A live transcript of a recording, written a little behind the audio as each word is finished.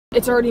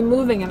It's already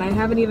moving and I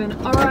haven't even...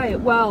 Alright,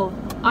 well,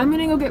 I'm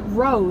gonna go get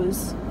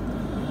Rose.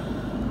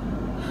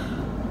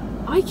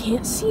 I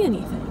can't see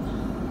anything.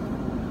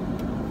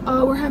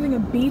 We're having a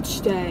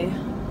beach day.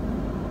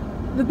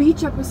 The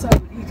beach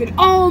episode. You could...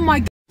 Oh my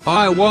god!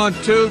 I want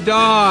to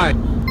die!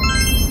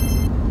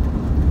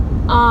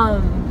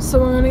 So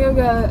we're gonna go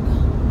get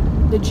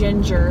the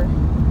ginger.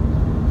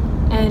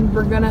 And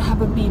we're gonna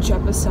have a beach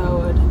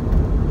episode.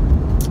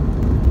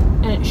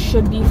 And it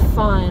should be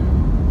fun.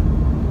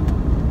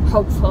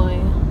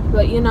 Hopefully.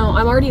 But you know,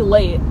 I'm already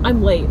late.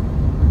 I'm late.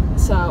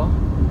 So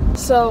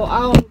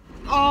I'll...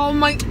 Oh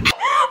my... For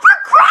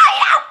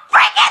crying out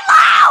freaking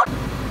loud!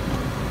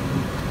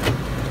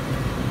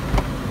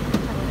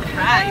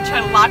 You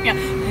try to lock me up.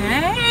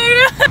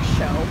 Hey!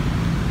 Show.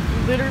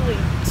 Literally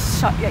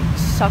suck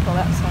all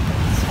that stuff in.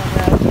 So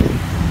bad.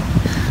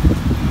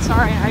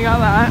 Sorry, I got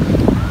that.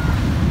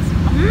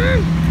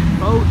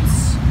 Boats.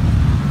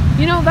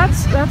 You know,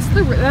 that's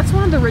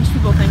one of the rich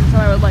people things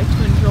that I would like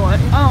to enjoy.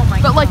 Oh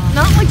my god. But like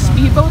not like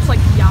speedboats,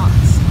 like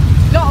yachts.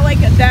 Not like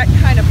that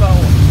kind of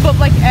boat, but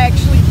like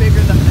actually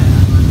bigger than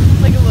that.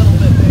 Like a little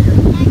bit bigger.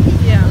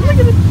 Yeah.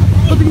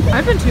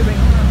 I've been tubing.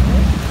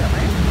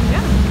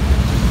 Yeah.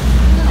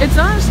 It's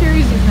not as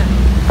scary as you think.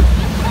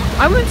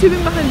 I went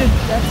tubing behind a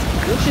jet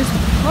ski, which is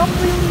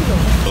probably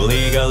illegal. For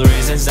legal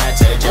reasons,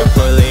 that's a joke.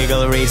 For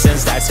legal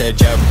reasons, that's a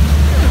joke.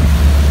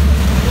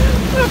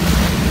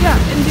 Yeah,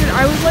 and dude,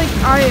 I was like,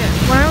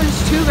 when I was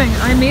tubing,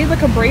 I made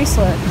like a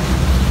bracelet,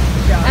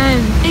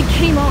 and it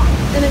came off,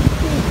 and it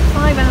took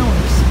 5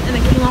 hours, and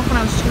it came off when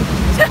I was tubing.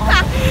 It was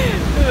awful.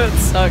 That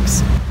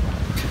sucks.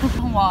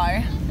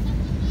 Why?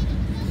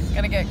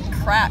 Gonna get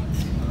cracked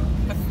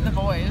with the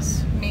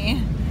boys.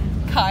 Me,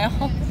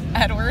 Kyle,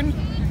 Edward,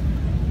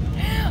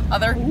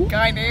 other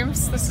guy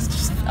names. This is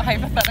just a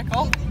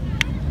hypothetical.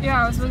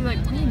 Yeah, I was really like,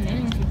 what are you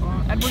naming people?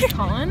 Edward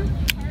Cullen?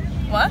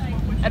 What?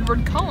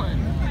 Edward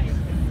Cullen.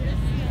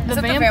 The Is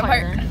it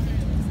vampire.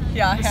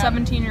 Yeah, The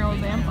 17-year-old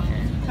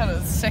vampire. That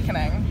is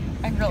sickening.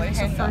 I really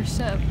hate that. First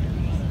sip.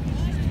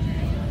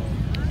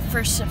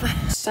 First sip.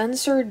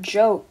 Censored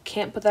joke.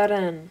 Can't put that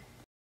in.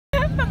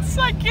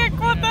 I can't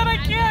quote that. I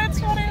can't. It's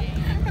funny.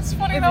 It's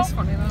funny though. It is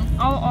funny though.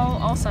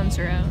 I'll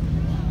censor it.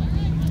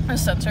 I'll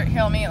censor it.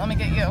 Here, let me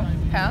get you.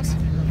 Pass.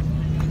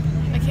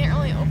 I can't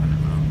really open it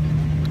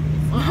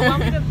though. Allow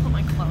me to put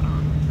my clothes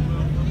on.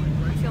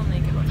 I feel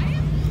naked with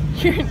it.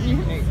 You're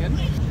naked.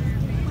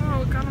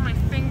 Oh, it got on my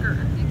finger.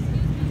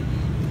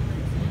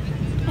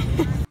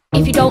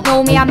 If you don't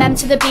know me, I'm M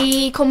to the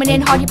B. Coming in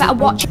hard, you better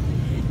watch.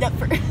 That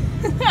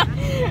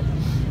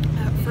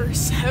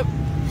first sip.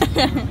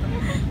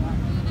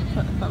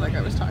 Not like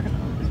I was talking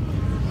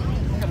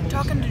about. I'm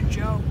talking to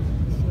Joe.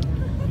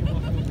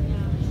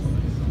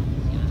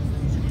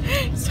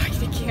 He's talking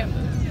to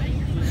Candace.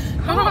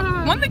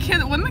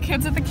 When the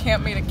kids at the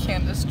camp made a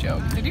Candace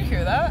joke. Did you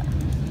hear that?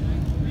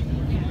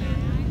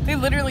 They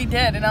literally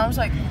did, and I was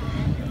like,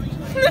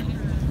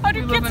 how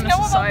do kids know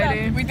about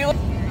that? We do.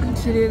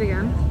 Should we do it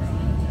again?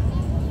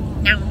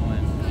 No.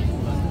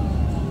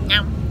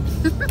 No.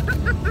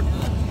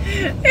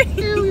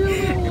 You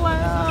little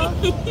laugh.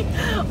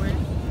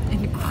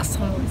 And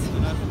croissants.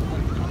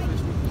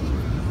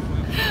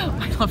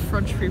 I love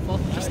French people.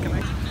 Just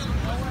kidding.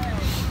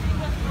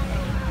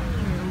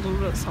 I'm a little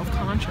bit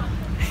self-conscious.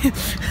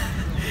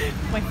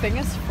 My thing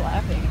is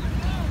flapping.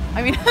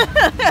 I mean,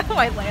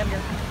 my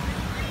lanyard.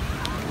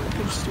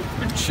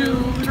 Stupid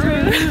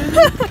children.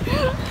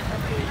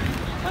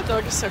 My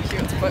dog is so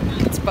cute.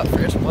 It's butt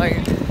first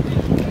white.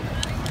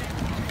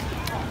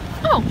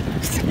 Oh.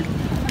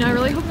 No, I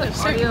really hope that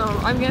audio.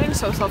 I'm getting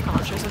so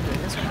self-conscious of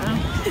doing this right now.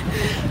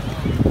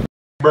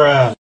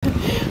 Bruh.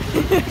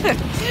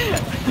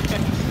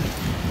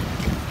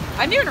 I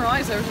didn't even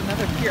realize there was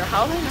another pier.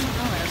 How did I not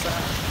know there's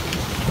that?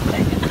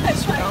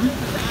 That's so dumb.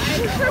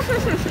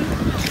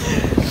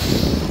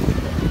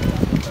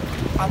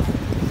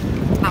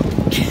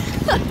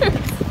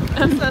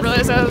 I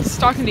realized I was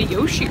talking to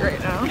Yoshi right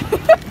now.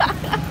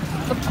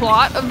 The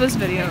plot of this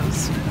video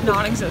is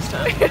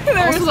non-existent.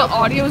 Also, the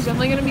audio is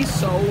definitely gonna be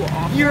so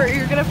awful.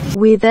 You're gonna.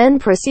 We then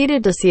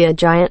proceeded to see a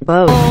giant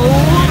boat.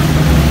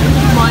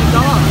 Oh my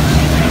god.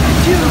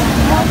 Dude,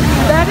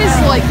 that is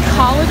like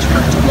college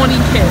for 20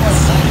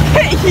 kids.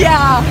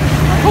 Yeah.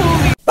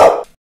 Holy.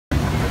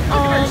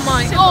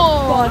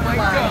 Oh my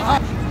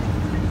god.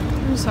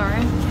 I'm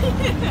sorry.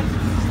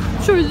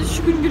 Sorry that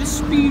you couldn't get a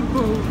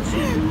speedboat.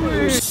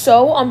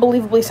 So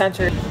unbelievably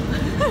censored.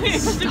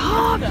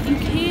 Stop! You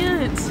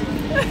can't.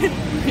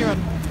 Here on.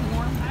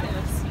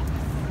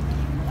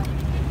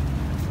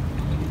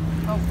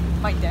 Oh,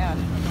 my dad.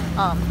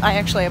 I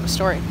actually have a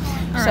story.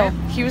 So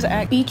he was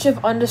at Beach of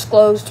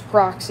undisclosed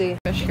proxy.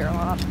 fish here a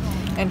lot,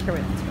 and here we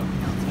let's go.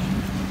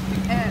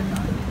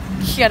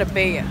 And he had a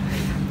bait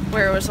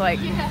where it was like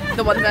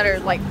the ones that are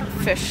like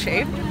fish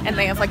shaped, and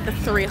they have like the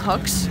 3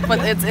 hooks, but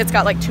it's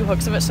got like 2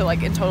 hooks of it, so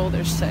like in total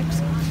there's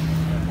 6.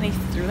 And he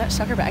threw that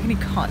sucker back, and he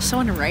caught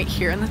someone right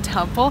here in the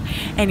temple,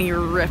 and he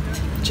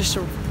ripped, just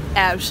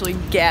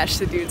absolutely gashed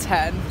the dude's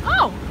head.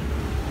 Oh.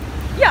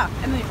 Yeah,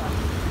 and then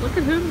Look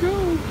at him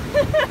go.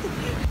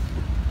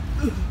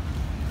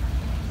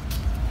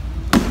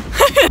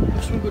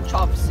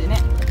 chops in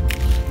it.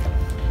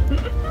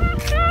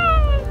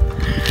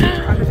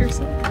 Proud of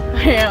yourself.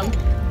 I am.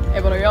 Hey,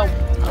 but yo, I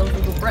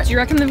love the bread. Do you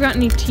reckon they've got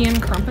any tea and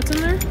crumpets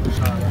in there?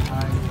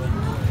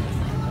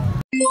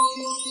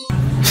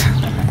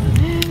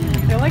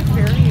 They're like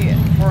very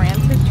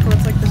oriented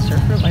towards like the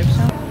surfer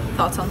lifestyle.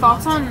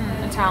 Thoughts on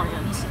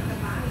Italians?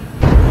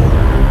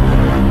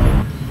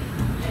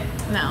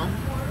 No.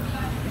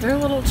 They're a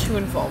little too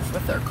involved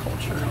with their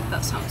culture.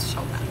 That sounds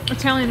so bad.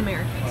 Italian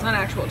Americans, not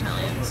actual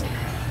Italians.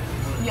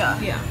 Yeah.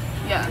 Yeah.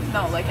 Yeah,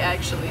 no, like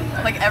actually.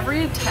 Like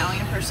every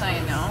Italian person I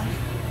know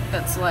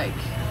that's like,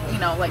 you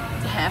know, like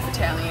half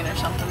Italian or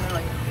something, they're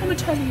like, I'm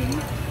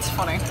Italian. It's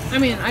funny. I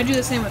mean, I do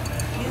the same with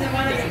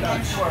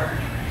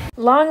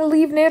Long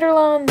leave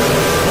Nederland.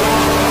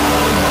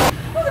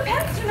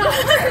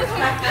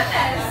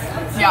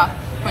 Yeah,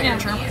 but you're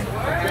German.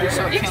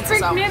 So it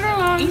cancels out.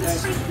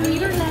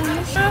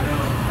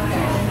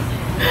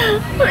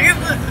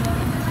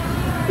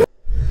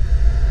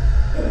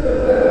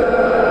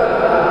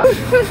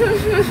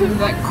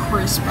 That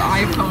crisp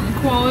iPhone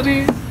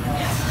quality.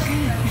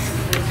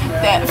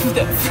 That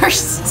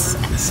first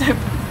step.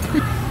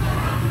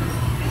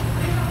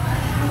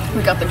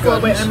 We got the goods. Oh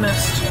wait, I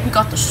missed. We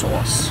got the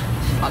sauce.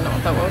 I don't know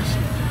what that was.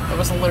 It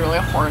was literally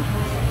a horn.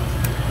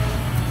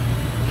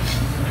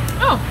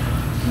 Oh.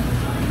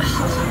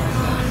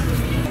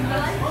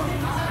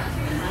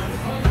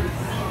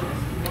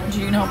 Do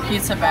you know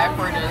pizza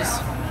backward is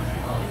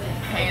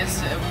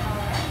Hazu?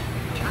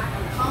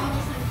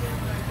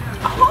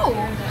 Oh,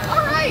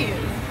 alright.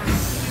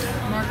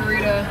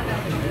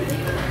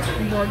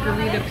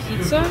 Margarita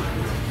pizza.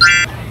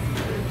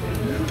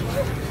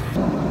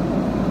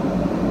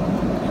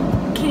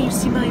 Can you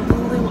see my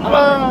blue eye?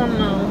 Oh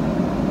no.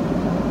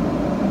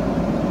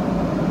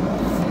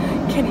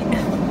 Can you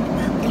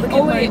look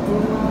at my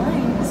blue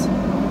eyes?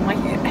 My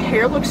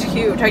hair looks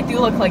huge. I do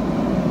look like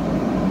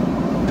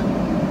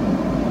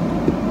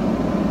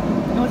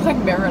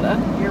Merida.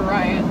 You're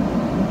right.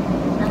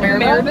 Or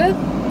Meredith?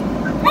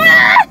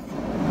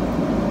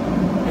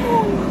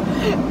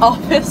 Oh,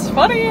 it's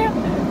funny.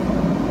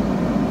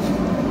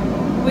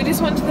 We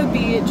just went to the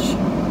beach.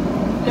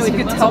 No, you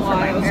could tell from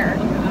my hair.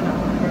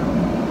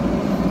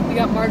 We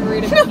got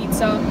margarita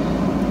pizza.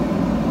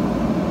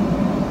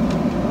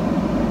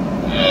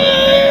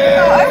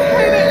 I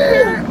hate it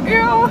here.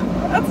 Ew,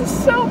 that's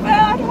so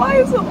bad. Why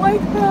is it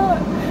like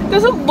that?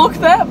 Does it look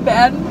that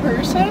bad in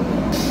person?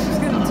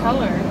 Just gonna tell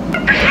her.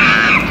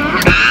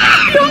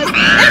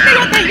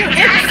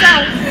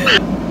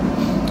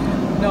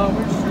 No,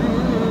 we're sure.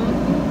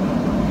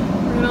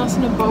 We're gonna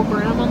listen to Bo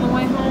Burnham on the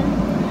way home.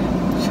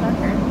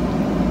 Shocker.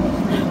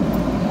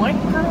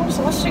 White girls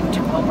listening to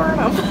Bo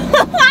Burnham.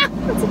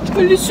 I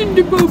listened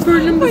to Bo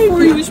Burnham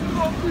before he was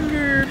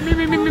popular.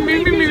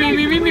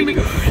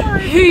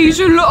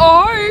 Hazel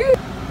eye.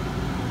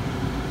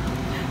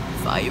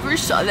 If I ever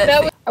saw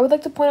that. I would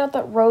like to point out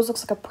that Rose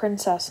looks like a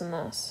princess in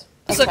this.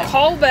 It's a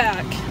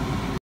callback.